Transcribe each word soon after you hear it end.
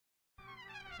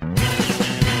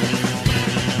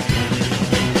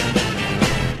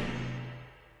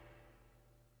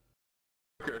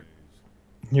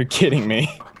You're kidding me.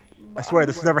 I swear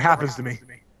this never happens to me.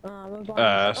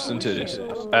 Ass and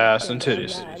titties. Ass and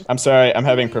titties. I'm sorry, I'm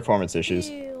having performance issues.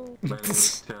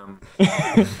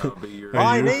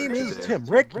 My name is Tim.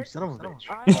 Rick, you son of a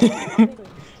bitch.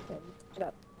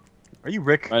 Are you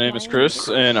Rick? My name is Chris,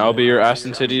 and I'll be your ass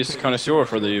and titties connoisseur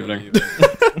for the evening.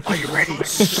 Are you ready?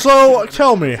 So,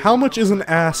 tell me, how much is an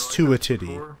ass to a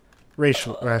titty?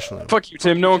 Rationally. Fuck you,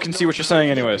 Tim. No one can see what you're saying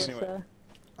anyways.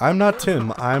 I'm not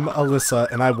Tim, I'm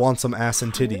Alyssa, and I want some ass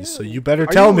and titties, so you better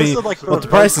tell me what the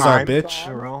prices are, bitch.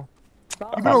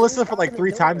 You've been Alyssa for like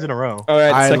 3 times in a row.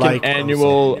 Alright, second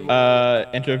annual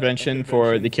intervention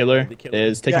for the killer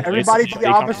is taking place. Everybody to the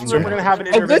office room, we're gonna have an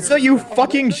intervention. Alyssa, you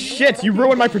fucking shit! You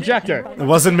ruined my projector! It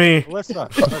wasn't me.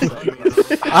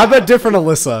 Alyssa. I'm a different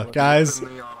Alyssa, guys.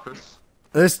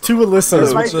 There's 2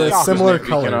 Alyssas with a similar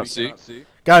color.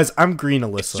 Guys, I'm green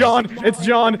Alyssa. It's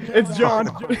John! It's John!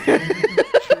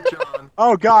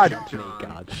 Oh god!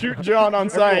 Shoot John on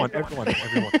sight! Everyone.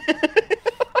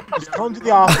 Just come to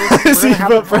the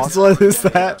office. What is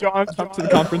that? John, come to the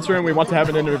conference room. We want to have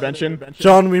an intervention.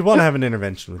 John, we want to have an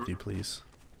intervention with you, please.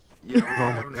 You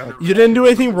didn't do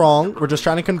anything wrong. We're just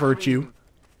trying to convert you.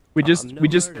 We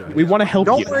want to help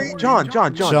you. Don't worry, John.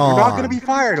 You're not gonna be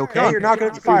fired, okay? You're not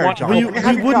gonna be fired, John. We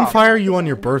wouldn't fire you on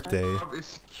your birthday.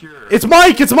 It's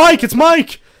Mike! It's Mike! It's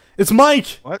Mike! It's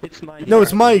Mike! What? No,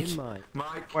 it's Mike.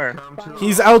 Where?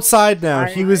 He's outside now.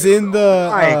 He was in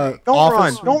the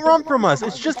office. Don't run from us.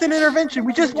 It's just an intervention.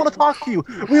 We just want to talk to you.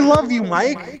 We love you,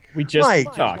 Mike. We just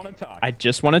talk. I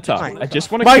just want to talk. I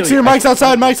just want to. Mike's here. Mike's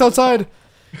outside. Mike's outside.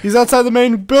 He's outside the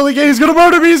main building gate. He's gonna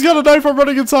murder me. He's got a knife. I'm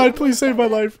running inside. Please save my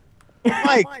life.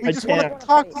 Mike, we just want to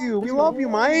talk to you. We love you,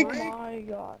 Mike.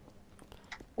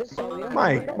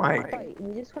 Mike.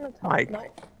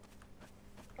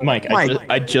 Mike,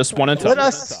 I just want to talk. Let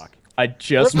us.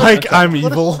 Mike, I'm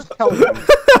evil.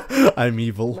 I'm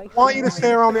evil. We want you to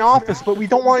stay around the office, but we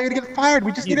don't want you to get fired.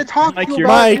 We just need to talk to you.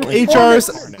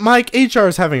 Mike,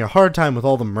 HR's having a hard time with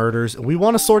all the murders. We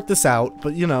want to sort this out,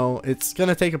 but you know, it's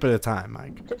gonna take a bit of time,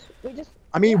 Mike.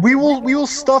 I mean, we will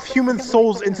stuff human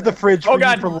souls into the fridge for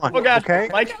you for lunch. Oh god! Okay?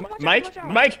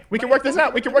 Mike, we can work this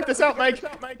out. We can work this out, Mike.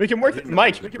 We can work.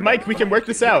 Mike, we can work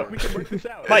this out.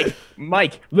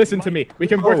 Mike, listen to me. We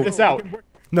can work this out.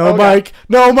 No, Mike.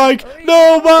 No, Mike.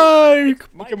 No, Mike.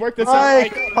 We can work this out.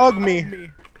 Mike, hug me.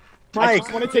 Mike, I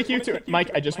just want to take you to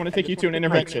Mike. I just want to take you to an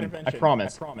intervention. I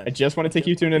promise. I just want to take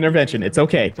you to an intervention. It's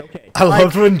okay. I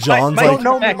loved when John's like. You don't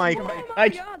know me, Mike.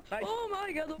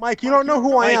 Mike, you don't know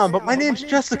who I am, but my name's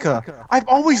Jessica. I've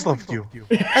always loved you.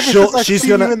 Ever since I've seen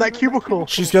you in that cubicle.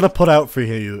 She's gonna put out for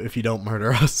you if you don't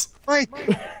murder us. Mike,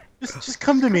 just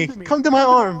come to me. Come to my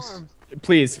arms.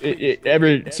 Please,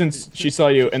 ever since she saw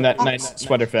you in that nice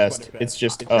sweater vest, it's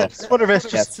just that sweater vest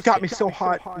just got me so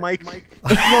hot, Mike. You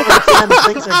don't understand the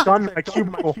things I've done in my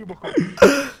cubicle.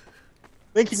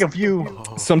 Thinking of you.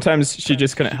 Sometimes she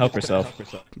just couldn't help herself.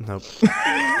 Nope.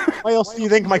 Why else do you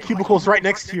think my cubicle's right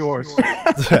next to yours?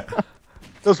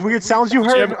 Those weird sounds you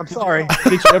heard? I'm sorry.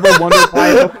 Did you ever wonder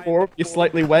why the floor is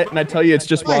slightly wet and I tell you it's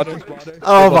just water?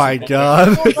 Oh my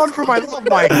god. Don't run for my love,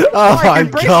 Mike. Oh my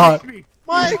god.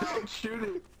 Mike!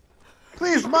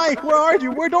 Please, Mike, where are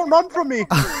you? Don't run from me!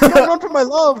 Don't run from my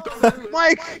love!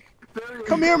 Mike!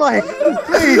 Come here, Mike!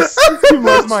 Please! This is too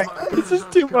much, Mike! This is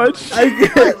too much!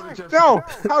 No!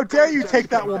 How dare you take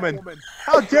that woman!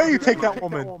 How dare you take that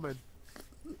woman!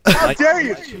 How dare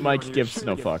you! Mike gives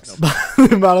no fucks.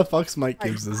 The amount of fucks Mike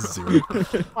gives is 0.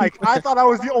 Mike, I thought I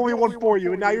was the only one for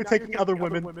you, and now you're taking other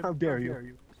women. How dare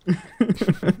you?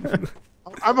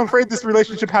 I'm afraid this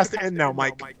relationship has to end now,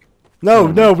 Mike.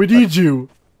 No, we need you.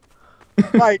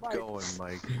 Mike,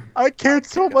 I cared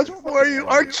so much for you.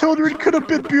 Our children could have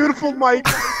been beautiful, Mike.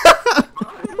 I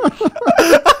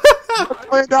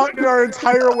planned out in our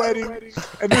entire wedding,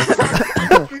 and this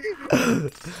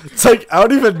it's like, I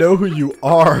don't even know who you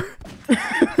are.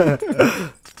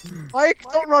 Mike,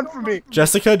 don't run from me.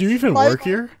 Jessica, do you even work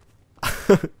here?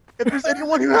 If there's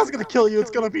anyone who has gonna kill you,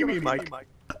 it's gonna be me, Mike.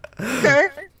 Okay?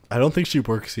 I don't think she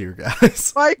works here,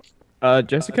 guys. Mike?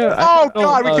 Jessica, oh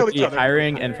god, we killed each other.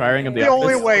 Hiring and firing of the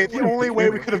office. The only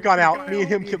way we could have gone out, me and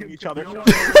him killing each other.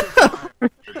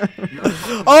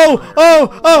 Oh,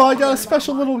 I got a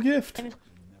special little gift.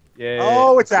 Yeah.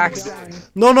 Oh, it's Axette.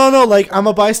 No, like, I'm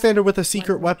a bystander with a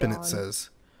secret weapon, it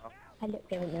says.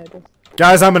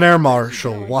 Guys, I'm an air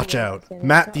marshal, watch out.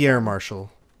 Matt the air marshal.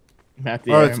 Matt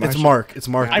the air marshal. It's Mark. It's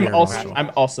Mark the air marshal.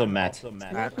 I'm also Matt.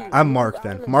 I'm Mark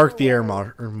then. Mark the air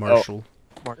marshal.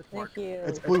 Mark.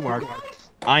 It's Blue Mark.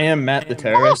 I am Matt the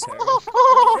terrorist.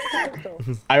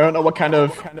 I don't know what kind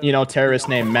of, terrorist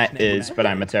name Matt is, but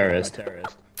I'm a terrorist.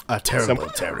 A terrible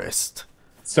terrorist.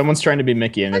 Someone's trying to be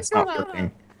Mickey and it's not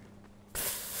working.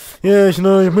 Yeah, you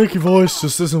know, your Mickey voice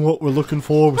just isn't what we're looking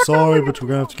for. We're sorry, but we're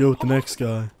gonna have to go with the next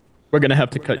guy. We're gonna have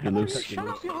to cut you loose. I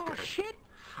want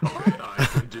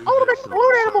to make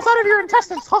balloon animals out of your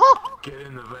intestines, haha! Get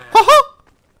in the van. Haha!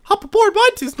 Hop aboard my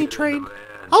Disney train.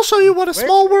 I'll show you what a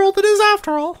small world it is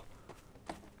after all.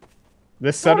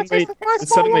 This suddenly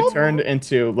turned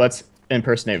into let's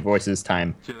impersonate voices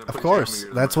time. Of course,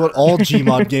 that's what all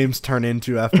Gmod games turn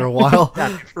into after a while.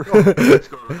 Let's go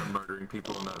around murdering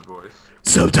people in that voice.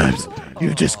 Sometimes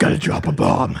you just gotta drop a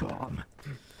bomb.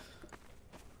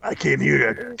 I came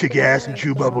here to kick ass and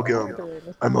chew bubble gum.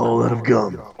 I'm all out of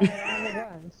gum.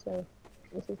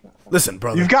 Listen,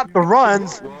 brother. You've got the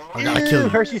runs. I gotta kill you.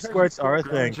 Hershey squirts are a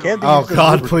thing. Can't be Oh used as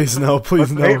God, lubricant. please no,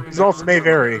 please no. Results may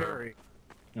vary.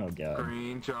 Oh god.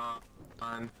 Green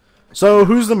John. So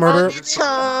who's the murderer?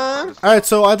 Alright,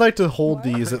 so I'd like to hold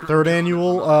the, is it third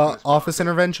annual office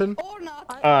intervention?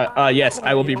 Yes,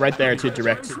 I will be right there to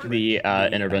direct the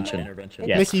intervention.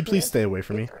 Yes. Mickey, please stay away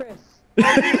from me.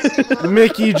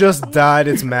 Mickey just died,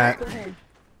 it's Matt.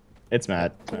 It's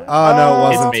Matt. Oh no, it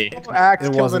wasn't. It's me. Axe It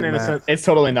kills wasn't an innocent. It's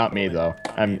totally not me though.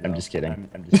 I'm just kidding.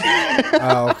 I'm just kidding.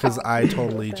 Oh, because I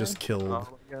totally just killed.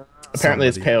 Apparently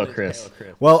it's somebody. Pale Chris.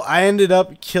 Well, I ended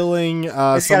up killing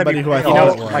somebody who I pale.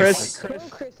 thought You know, was.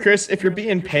 Chris, if you're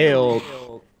being pale,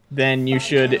 then you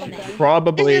should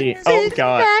probably. Oh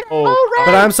god. Oh.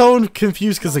 But I'm so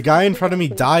confused because the guy in front of me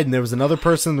died and there was another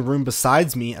person in the room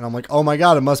besides me, and I'm like, oh my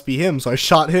god, it must be him. So I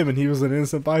shot him and he was an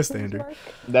innocent bystander.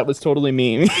 That was totally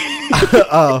me.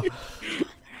 Oh.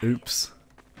 Oops.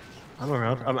 I'm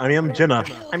around. I'm Jenna.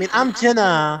 I'm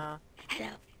Jenna.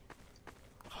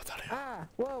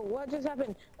 Whoa, what just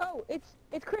happened? Oh, it's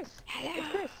Chris. It's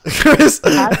Chris. Chris!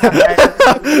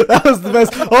 That was the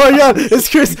best. Oh my god, it's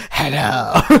Chris!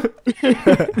 Hello!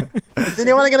 Is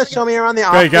anyone gonna show me around the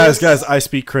office? Hey guys, I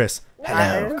speak Chris.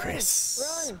 Hello,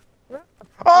 Chris. Run.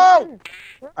 Oh!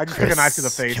 I just took Chris, a knife to the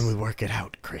face. can we work it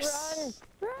out, Chris?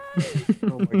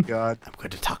 Oh my god. I'm going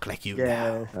to talk like you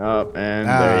Yeah. Oh, and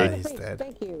now. Ah, there he's dead.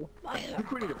 Thank you. I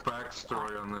think we need a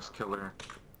backstory on this killer.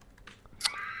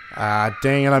 Ah,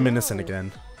 dang it, I'm innocent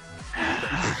again.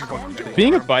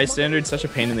 being a bystander is such a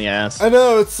pain in the ass. I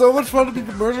know, it's so much fun to be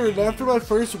the murderer, and after my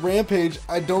first rampage,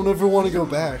 I don't ever want to go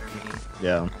back.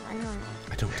 Yeah.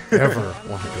 I don't ever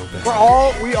want to go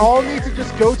back. We all need to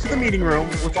just go to the meeting room.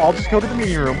 Let's all just go to the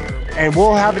meeting room, and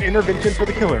we'll have an intervention for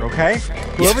the killer, okay?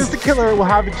 Whoever's the killer will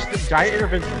have just a giant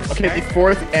intervention. Okay, the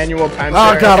 4th annual time.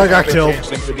 Oh god, I got killed.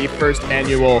 The 1st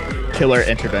annual killer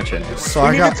intervention. So We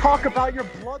I need got. to talk about your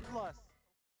bloodlust.